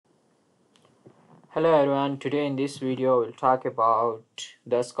Hello everyone, today in this video we'll talk about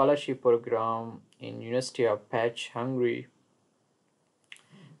the scholarship program in University of Pécs, Hungary.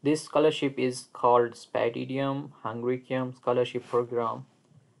 This scholarship is called Stipendium Hungaricum scholarship program.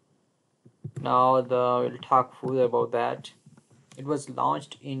 We'll talk further about that. It was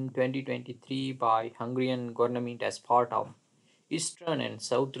launched in 2023 by Hungarian government as part of Eastern and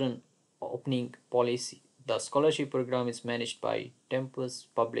Southern Opening Policy. The scholarship program is managed by Tempus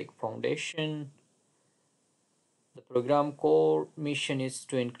Public Foundation. The program core mission is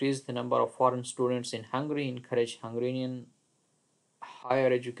to increase the number of foreign students in Hungary, encourage Hungarian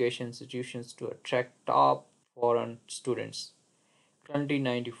higher education institutions to attract top foreign students. Currently,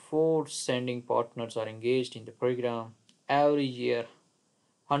 94 sending partners are engaged in the program. Every year,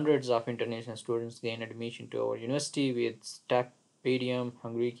 hundreds of international students gain admission to our university with Stipendium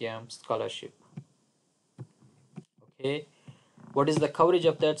Hungaricum scholarship. Okay, what is the coverage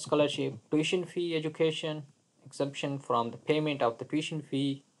of that scholarship? Tuition fee education, exemption from the payment of the tuition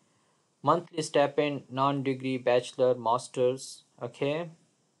fee, monthly stipend, non-degree, bachelor, masters. Okay,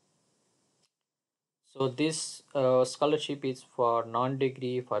 so this scholarship is for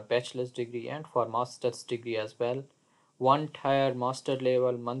non-degree, for bachelor's degree, and for master's degree as well. One tier master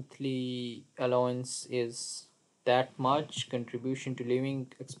level monthly allowance is that much. Contribution to living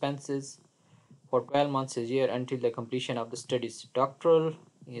expenses for 12 months a year until the completion of the studies. Doctoral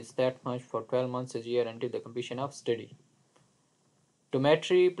is that much for 12 months a year until the completion of study.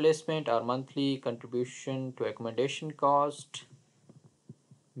 Dormitory placement or monthly contribution to accommodation cost,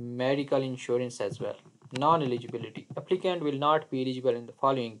 medical insurance as well. Non-eligibility. Applicant will not be eligible in the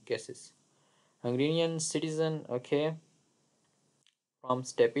following cases. Hungarian citizen, okay, from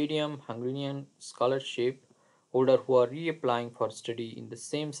Stipendium Hungarian scholarship holder who are reapplying for study in the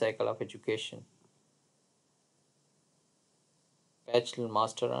same cycle of education. Bachelor,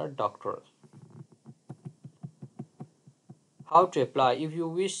 master or doctoral. How to apply? If you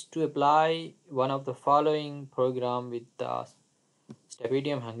wish to apply one of the following program with the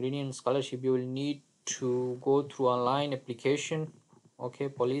Stipendium Hungarian scholarship, you will need to go through online application, okay,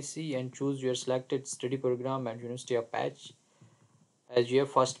 policy, and choose your selected study program at University of Pécs as your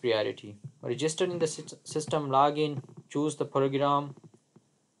first priority. Register in the system, login, choose the program,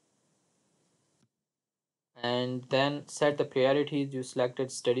 and then set the priorities you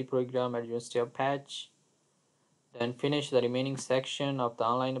selected study program at University of Pécs. Then finish the remaining section of the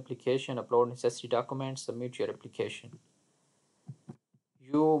online application, upload necessary documents, submit your application.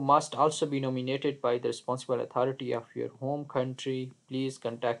 You must also be nominated by the responsible authority of your home country. Please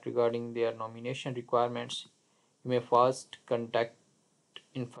contact regarding their nomination requirements. You may first contact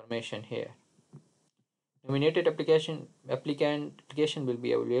information here. Nominated applicant will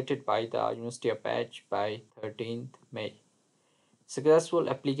be evaluated by the University of Pécs by 13th May. Successful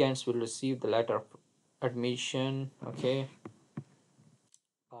applicants will receive the letter of admission, okay,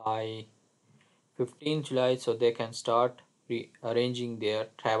 by 15th July, so they can start arranging their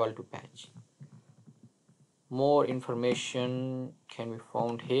travel to Pécs. More information can be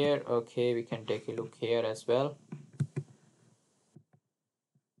found here. Okay, we can take a look here as well.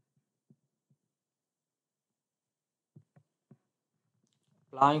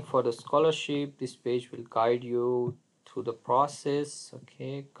 Applying for the scholarship, this page will guide you through the process.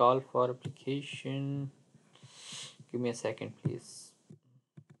 Okay, call for application. Give me a second, please.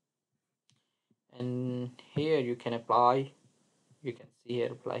 And here you can apply. You can see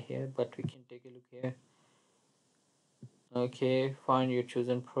here, apply here, but we can take a look here. Okay, find your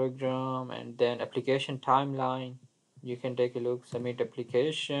chosen program and then application timeline. You can take a look, submit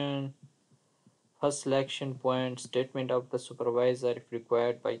application, first selection point, statement of the supervisor if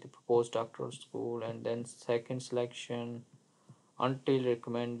required by the proposed doctoral school, and then second selection until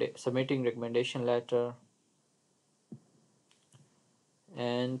submitting recommendation letter.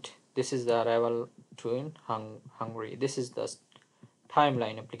 And this is the arrival to in Hungary. This is the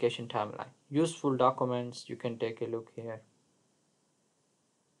timeline, application timeline. Useful documents, you can take a look here.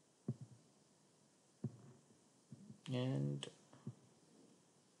 And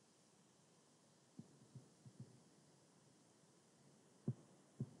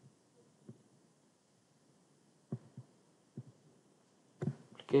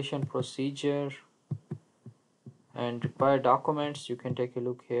application procedure and required documents, you can take a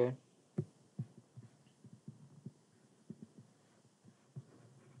look here.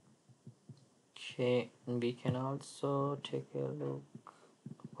 Okay, we can also take a look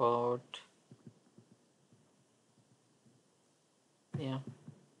about, yeah,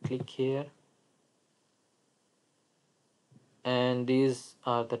 click here, and these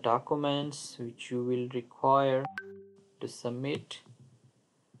are the documents which you will require to submit.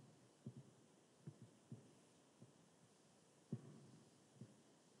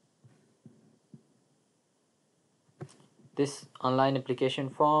 this online application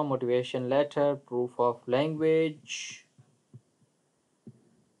form, motivation letter, proof of language,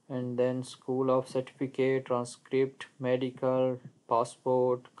 and then school of certificate, transcript, medical,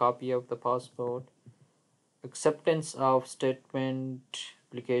 passport, copy of the passport, acceptance of statement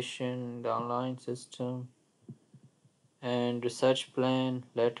application, the online system, and research plan,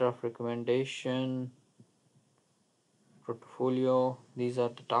 letter of recommendation, portfolio. These are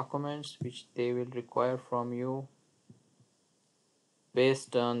the documents which they will require from you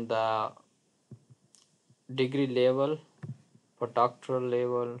based on the degree level. For doctoral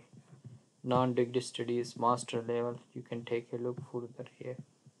level, non-degree studies, master level, you can take a look further here.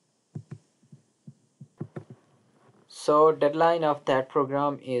 So deadline of that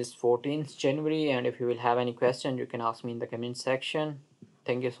program is 14th January, and if you will have any question, you can ask me in the comment section.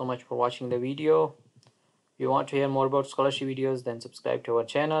 Thank you so much for watching the video. If you want to hear more about scholarship videos, then subscribe to our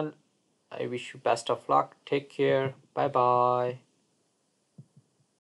channel. I wish you best of luck. Take care. Bye bye.